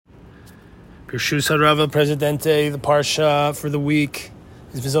Pirshus Harava Presidente, the Parsha for the week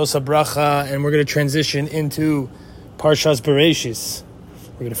is Vizos Habracha, and we're going to transition into Parshas Bereshis.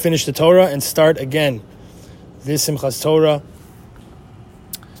 We're going to finish the Torah and start again. This Simchas Torah,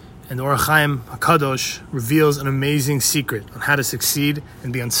 and the Orach Chaim HaKadosh reveals an amazing secret on how to succeed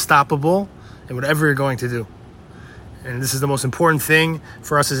and be unstoppable in whatever you're going to do. And this is the most important thing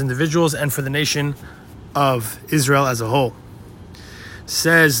for us as individuals and for the nation of Israel as a whole.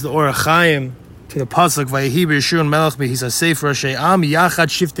 Says the Orach Chaim to the pasuk, Vayehi b'Yeshurun melech b'Hisasef Roshei Am Yachad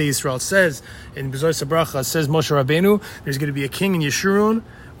Shiftei Yisrael. It says in Bezos Habracha, says Moshe Rabbeinu, there's going to be a king in Yeshurun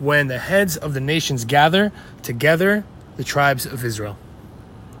when the heads of the nations gather together, the tribes of Israel.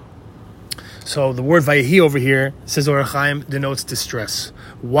 So the word Vayehi over here, says Orach Chaim, denotes distress.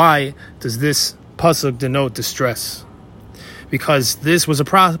 Why does this pasuk denote distress? Because this was a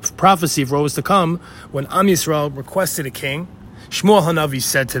prophecy of what was to come when Am Yisrael requested a king. Shmuel Hanavi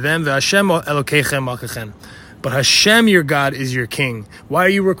said to them, "Ve'Hashem Elokeichem Malkechem." But Hashem, your God, is your king. Why are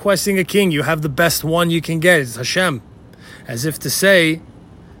you requesting a king? You have the best one you can get. It's Hashem. As if to say,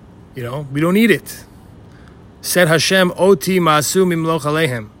 we don't need it. Said Hashem, Oti Ma'asu Mimloch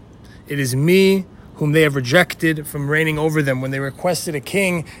Alehem. It is me whom they have rejected from reigning over them. When they requested a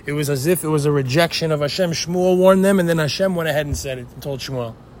king, it was as if it was a rejection of Hashem. Shmuel warned them, and then Hashem went ahead and said it and told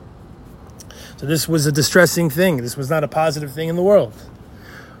Shmuel. So this was a distressing thing. This was not a positive thing in the world.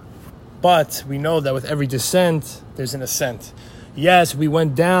 But we know that with every descent, there's an ascent. Yes, we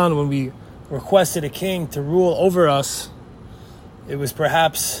went down when we requested a king to rule over us. It was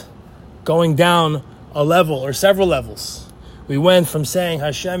perhaps going down a level or several levels. We went from saying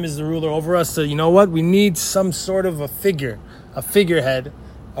Hashem is the ruler over us to, we need some sort of a figure, a figurehead,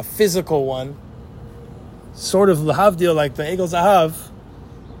 a physical one, sort of lahavdil, like the Egel Zahav.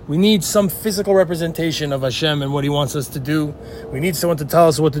 We need some physical representation of Hashem and what He wants us to do. We need someone to tell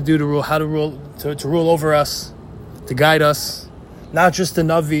us what to do, to rule, how to rule, to rule over us, to guide us. Not just a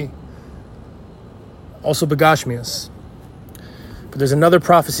Navi, also Begashmias. But there's another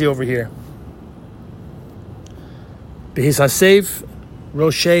prophecy over here. Behisasef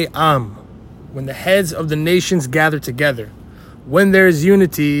Roshei Am. When the heads of the nations gather together. When there is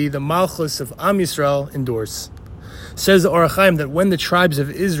unity, the Malchus of Am Yisrael endures. Says the Orach Chaim that when the tribes of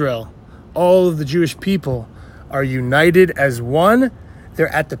Israel, all of the Jewish people, are united as one,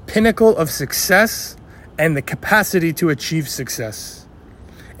 they're at the pinnacle of success and the capacity to achieve success.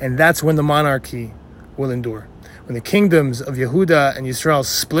 And that's when the monarchy will endure. When the kingdoms of Yehuda and Yisrael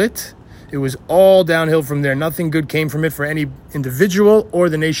split, it was all downhill from there. Nothing good came from it for any individual or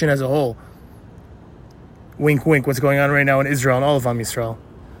the nation as a whole. Wink, wink, what's going on right now in Israel and all of Am Yisrael.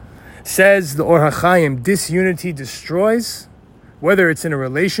 Says the Orach Chaim, disunity destroys, whether it's in a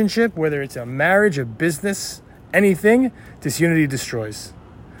relationship, whether it's a marriage, a business, anything, disunity destroys.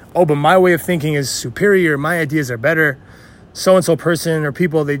 Oh, but my way of thinking is superior, my ideas are better. So-and-so person or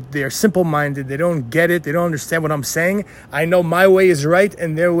people, they are simple-minded, they don't get it, they don't understand what I'm saying. I know my way is right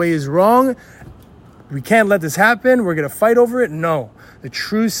and their way is wrong. We can't let this happen, we're going to fight over it. No. The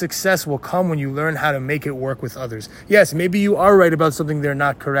true success will come when you learn how to make it work with others. Yes, maybe you are right about something, they're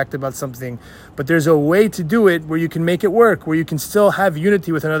not correct about something, but there's a way to do it where you can make it work, where you can still have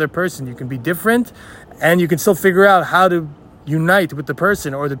unity with another person. You can be different, and you can still figure out how to unite with the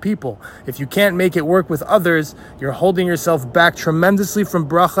person or the people. If you can't make it work with others, you're holding yourself back tremendously from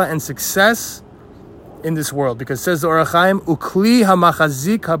bracha and success in this world. Because says the Orach Chaim, Ukli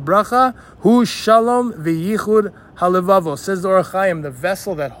hamachazik habracha hu shalom v'yichud halevavo. Says the Orach Chaim, the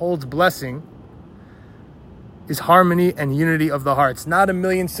vessel that holds blessing is harmony and unity of the hearts. Not a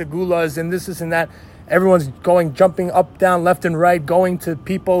million segulas and this and that. Everyone's jumping up, down, left and right, going to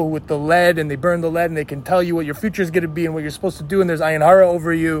people with the lead, and they burn the lead, and they can tell you what your future is going to be and what you're supposed to do, and there's ayin hara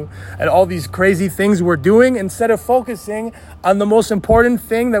over you, and all these crazy things we're doing, instead of focusing on the most important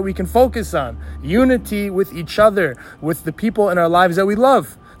thing that we can focus on, unity with each other, with the people in our lives that we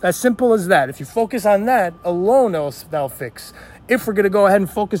love. As simple as that. If you focus on that, alone that'll fix. If we're going to go ahead and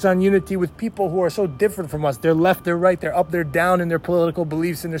focus on unity with people who are so different from us, they're left, they're right, they're up, they're down in their political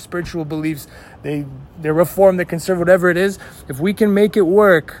beliefs, in their spiritual beliefs, they're reformed, they're conservative, whatever it is, if we can make it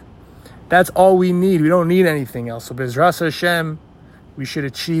work, that's all we need. We don't need anything else. So Bezras Hashem, we should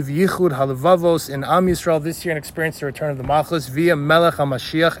achieve Yichud Halevavos in Am Yisrael this year and experience the return of the Malchus via Melech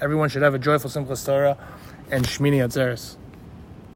HaMashiach. Everyone should have a joyful Simchas Torah and Shmini Atzeres.